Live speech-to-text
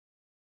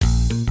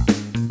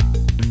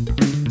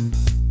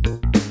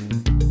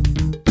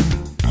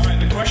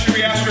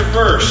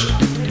first.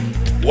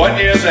 What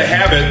is a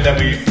habit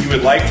that you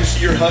would like to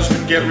see your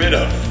husband get rid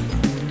of?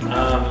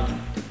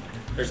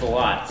 There's a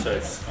lot, so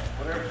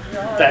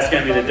that's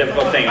going to be the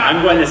difficult thing.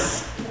 I'm going to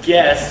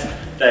guess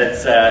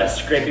that's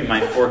scraping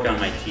my fork on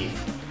my teeth.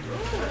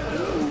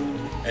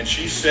 And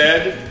she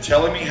said,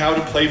 telling me how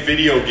to play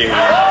video games.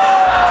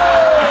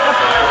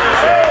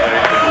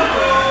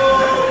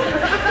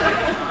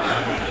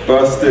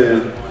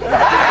 Busted.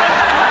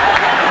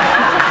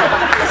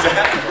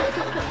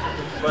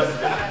 What's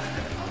that?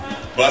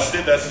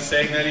 Busted, that's the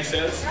saying that he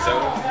says? Is that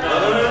what? No.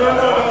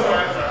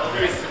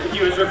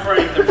 He was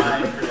referring to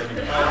my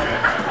predicament.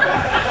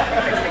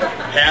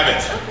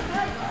 Habit.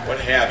 What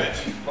habit?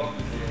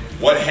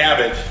 What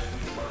habit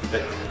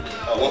that,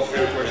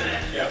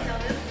 yeah.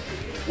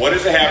 What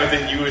is a habit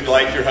that you would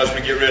like your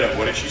husband to get rid of?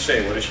 What did she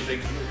say? What did she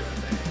think you were doing?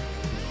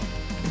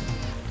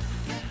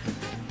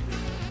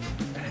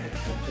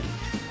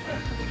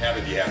 What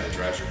habit do you have that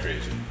drives her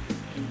crazy?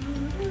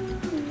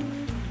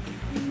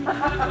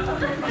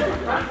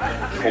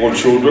 Cold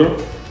shoulder.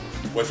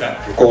 What's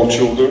that? Cold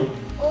shoulder.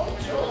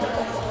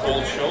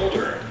 Cold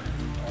shoulder.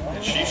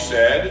 And she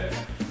said,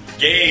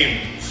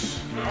 games.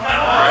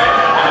 Right?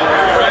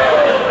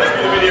 Let's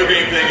do the video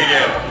game thing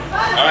again.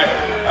 All right.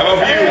 How about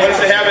for you? What is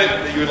the habit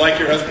that you would like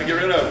your husband to get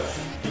rid of?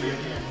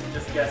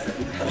 Just guess it.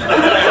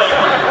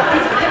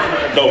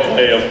 Don't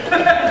play him.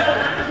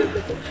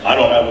 I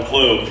don't have a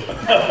clue.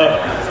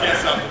 Let's get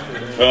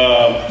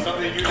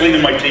something.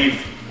 Cleaning my teeth.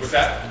 What's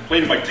that?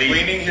 Cleaning my teeth.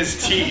 Cleaning his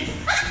teeth.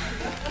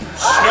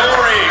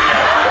 Snoring.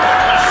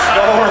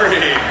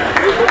 Snoring.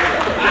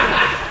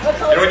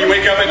 And when you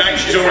wake up at night,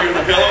 she's over you with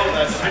a pillow?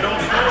 I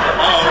don't snore.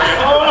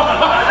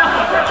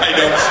 Oh, okay. I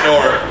don't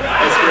snore.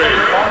 That's great.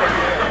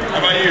 How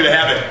about you, the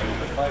habit?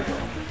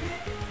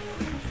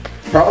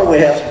 Probably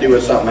has to do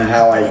with something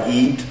how I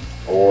eat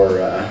or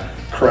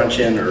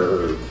crunching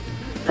or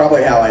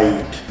probably how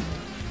I eat.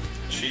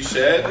 She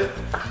said,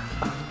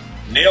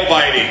 nail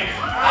biting.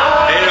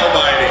 Nail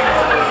biting.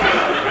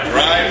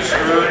 Drives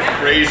her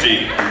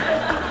crazy.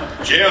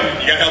 Jim,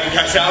 you gotta help the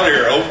guys out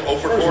here. 0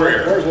 for 4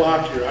 here. Where's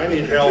Lockyer? I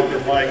need help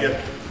if I get...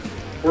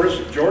 Where's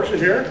George is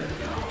here?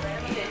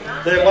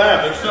 They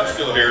left. Their stuff's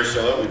still here,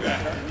 so they'll be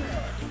back.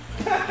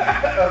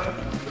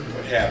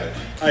 What habit?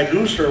 I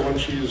goose her when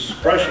she's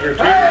brushing her teeth.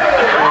 Happy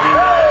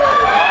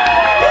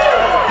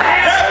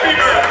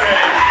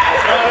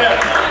birthday!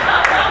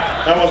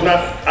 That was not...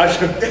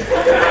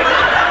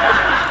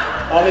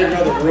 I'll need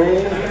another room.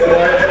 Is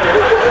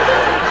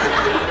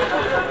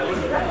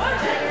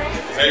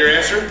that your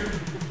answer?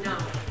 No.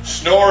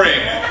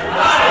 Snoring.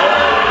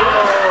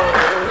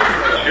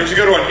 Here's a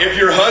good one. If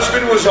your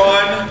husband was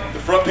on the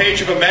front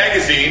page of a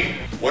magazine,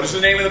 what is the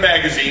name of the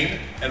magazine,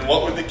 and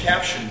what would the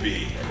caption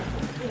be?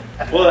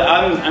 Well,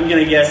 I'm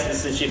going to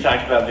guess, since you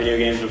talked about video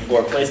games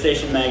before,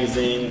 PlayStation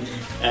Magazine,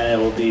 and it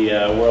will be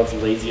World's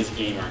Laziest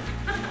Gamer.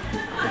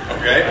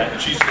 Okay,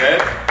 she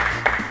said,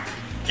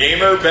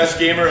 Gamer, Best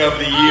Gamer of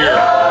the Year.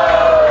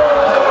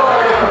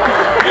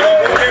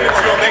 We'll give it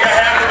to him. They got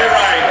half of it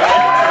right.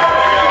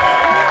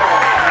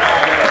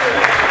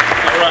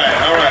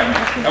 All right.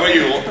 How about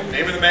you?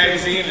 Name of the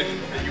magazine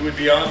that you would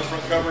be on the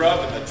front cover of,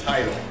 and the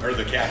title, or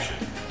the caption.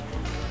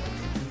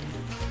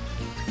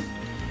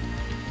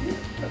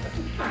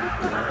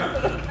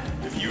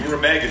 If you were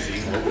a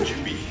magazine, what would you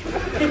be?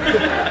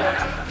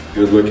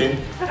 Good looking.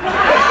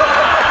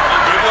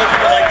 Good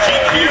looking, like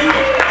GQ?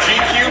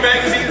 GQ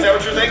magazine, is that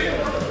what you're thinking?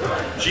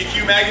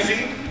 GQ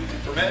magazine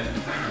for men?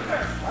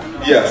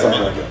 Yeah,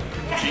 something like that.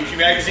 GQ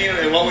magazine,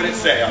 and what would it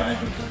say on it?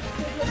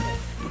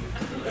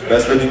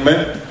 Best looking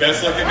man?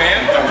 Best looking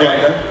man? Something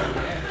like that.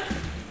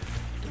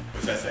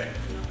 What's that say?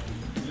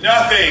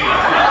 Nothing!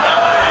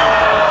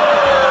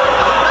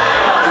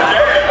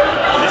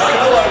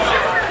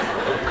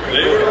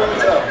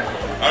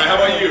 Alright, how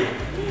about you?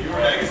 If you were a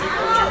magazine,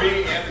 what would you be,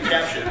 and the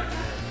caption?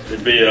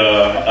 It'd be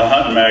a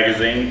hunting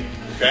magazine.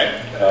 Okay.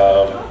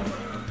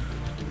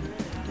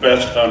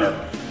 Best hunter.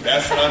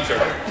 Best hunter.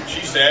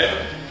 She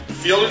said,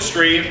 Field and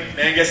Stream,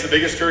 man gets the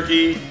biggest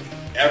turkey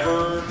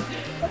ever.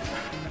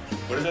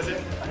 What does that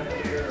say?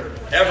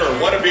 Ever.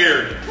 What a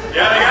beard.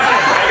 Yeah, they got it.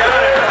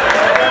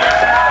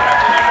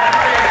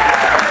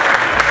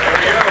 There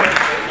we go.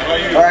 How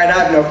about you? All right, I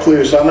have no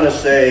clue, so I'm going to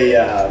say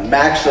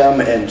Maxim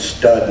and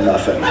Stud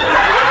Muffin.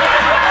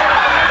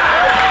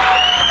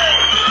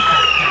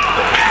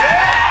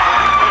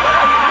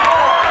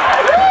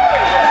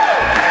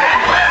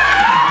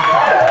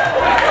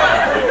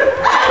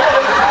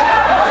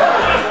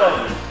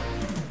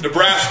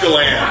 Nebraska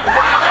land.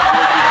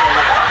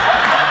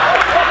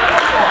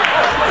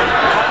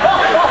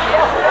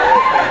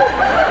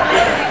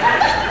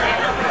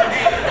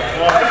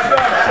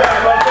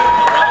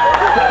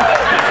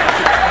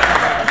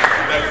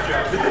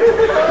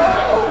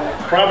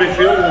 Probably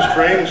Field and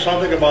Stream,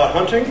 something about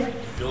hunting?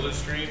 Field and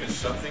Stream is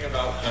something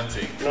about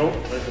hunting. No,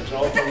 I can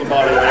tell from the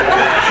body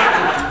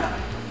language.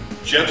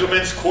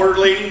 Gentleman's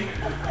Quarterly,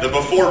 the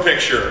before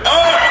picture.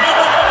 Oh!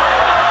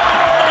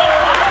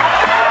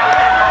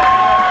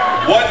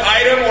 What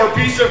item or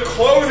piece of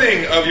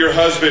clothing of your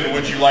husband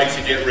would you like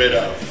to get rid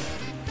of?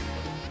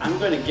 I'm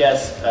going to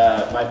guess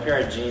my pair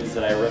of jeans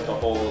that I ripped a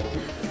hole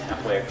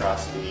halfway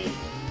across the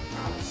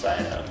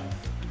side of,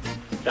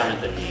 down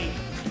at the knee.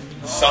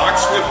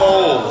 Socks with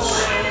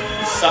holes.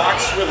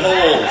 Socks with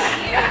holes.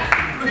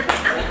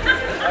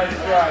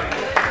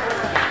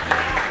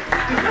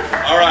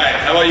 All right,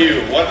 how about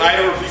you? What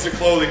item or piece of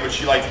clothing would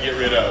she like to get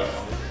rid of?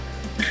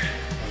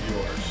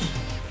 Yours.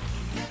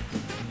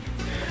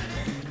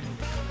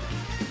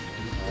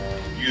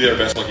 You there,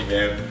 best looking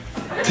man.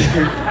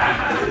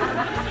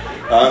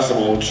 I have some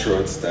old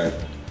shirts that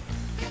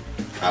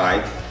I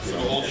like.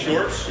 Some old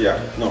shorts?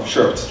 Yeah, no,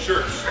 shirts.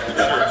 Shirts.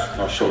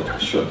 No,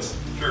 shirts. Shirts.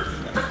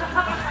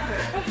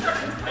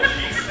 And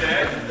she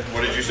said,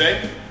 what did you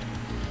say?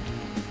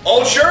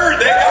 Old shirt,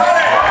 they got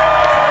it!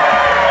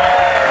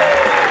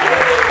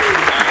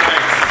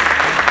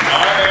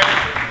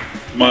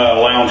 My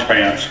lounge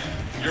pants.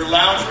 Your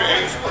lounge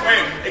pants?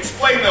 Wait,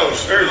 explain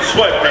those. They're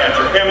sweatpants,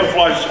 or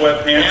camouflage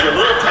sweatpants. They're a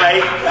little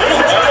tight.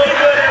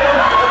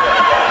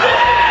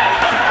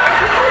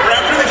 For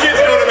after the kids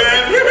go to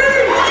bed.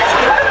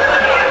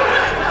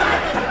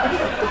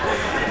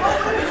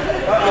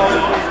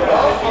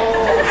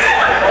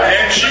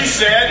 And she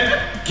said,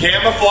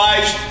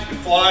 camouflage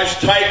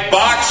tight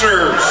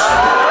boxers.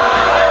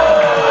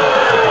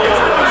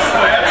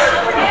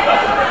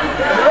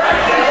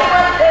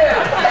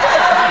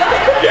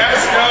 Yes,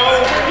 no,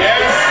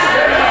 yes.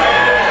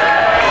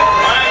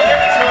 All right,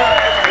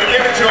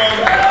 give it to him.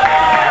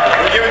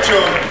 We'll give it to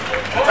him.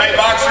 Tight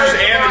boxers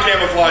and the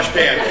camouflage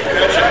pants.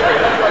 Gotcha.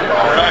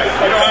 All right.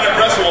 You know how to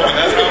dress a woman.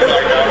 That's what I'm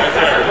talking about right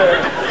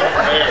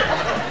there.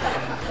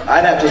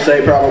 I'd have to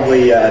say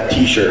probably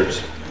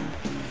t-shirts.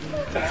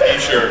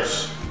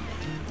 T-shirts.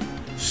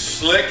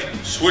 Slick,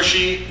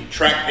 swishy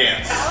track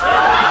pants.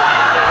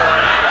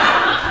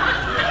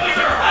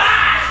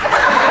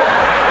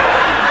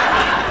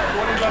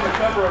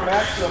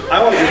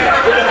 I want to.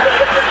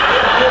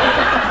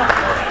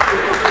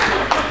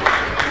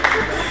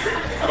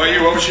 How about you?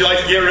 What would you like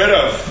to get rid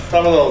of?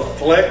 Some of those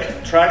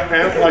flick track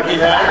pants like he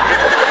had.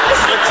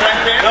 Slick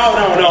track pants? No,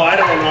 I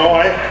don't know.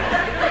 I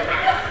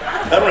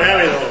don't have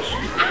any of those.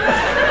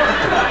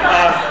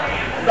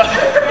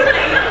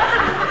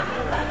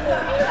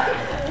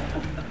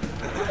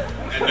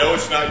 And no,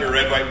 it's not your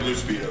red, white, and blue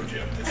Speedo,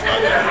 Jim. It's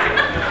not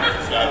that.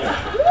 It's not that.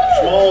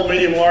 Small,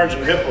 medium, large,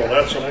 and hippo.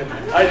 That's what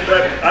I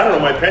don't know.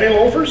 My penny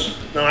loafers?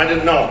 No, I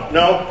didn't know.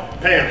 No.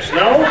 Pants?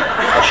 No.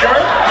 A shirt?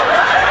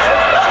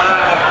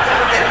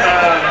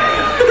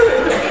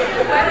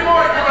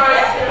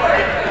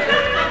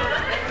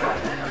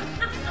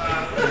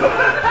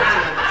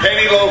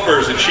 Penny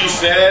loafers, and she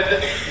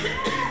said,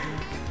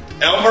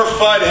 Elmer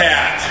Fudd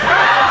hat.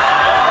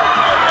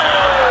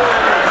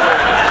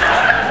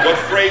 What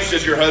phrase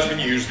does your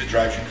husband use that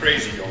drives you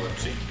crazy, Joel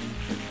MC?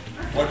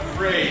 What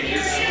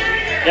phrase?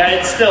 Yeah,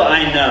 it's still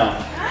I know.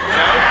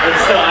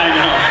 It's still I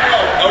know.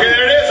 Okay,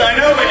 there it is. I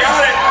know. They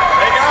got it.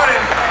 They got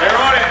it. They're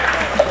on it.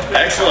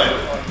 Excellent.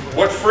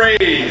 What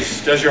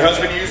phrase does your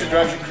husband use that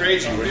drives you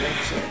crazy? What do you think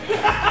you said?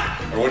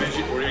 Or what do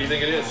you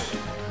think it is?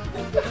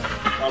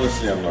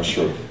 Honestly, I'm not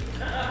sure.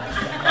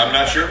 I'm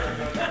not sure. No.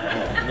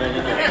 I'm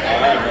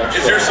not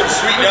Is sure. there some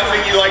sweet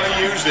nothing you like to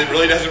use that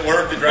really doesn't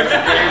work that drives you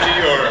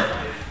crazy, or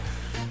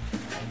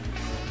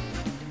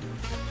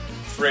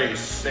phrase,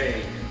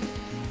 saying?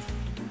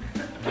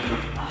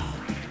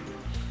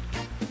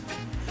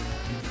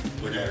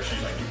 Look at her.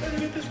 She's like, you better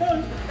get this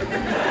one.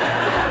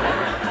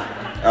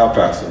 I'll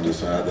pass on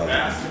this one. I don't know.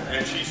 Pass.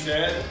 And she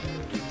said,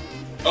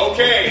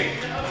 okay.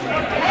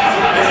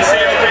 Does he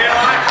say okay a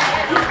lot?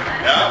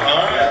 Yeah,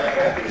 all right.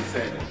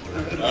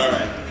 All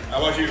right. How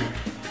about you?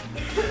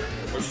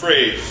 What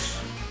phrase?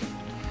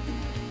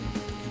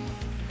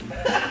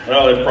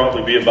 Well, it'd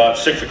probably be about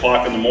 6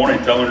 o'clock in the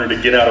morning telling her to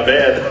get out of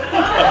bed. Get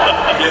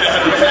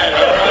out of bed.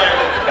 All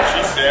right.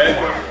 She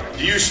said,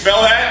 do you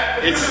smell that?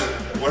 It's,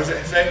 what does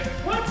it say?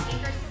 What?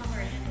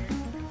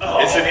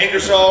 It's an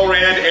Ingersoll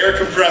Rand air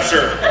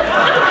compressor.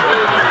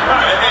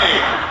 Hey,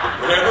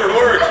 whatever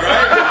works,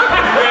 right?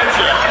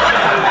 Gotcha.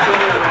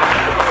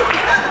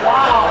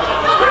 Wow.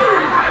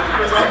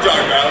 That's what I'm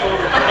talking about.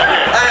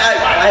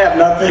 I have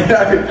nothing.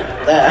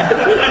 That.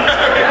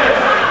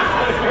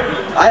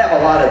 I have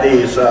a lot of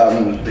these.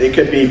 It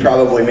could be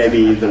probably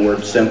maybe the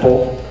word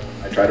simple.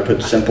 I try to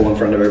put simple in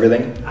front of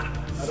everything.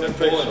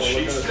 Simple, and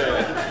she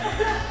said,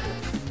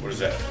 what is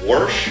that?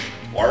 Warsh?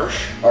 Warsh?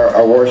 Or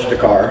wash the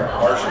car.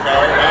 Warsh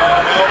car? No.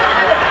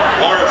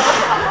 Warsh.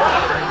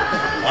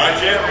 All right,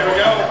 Jim, here we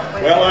go.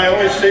 Well, I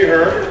always see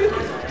her,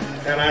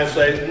 and I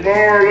say,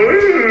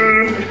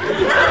 Marlene. Is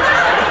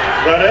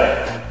that it?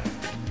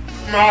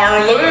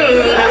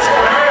 Marlene. That's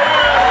correct.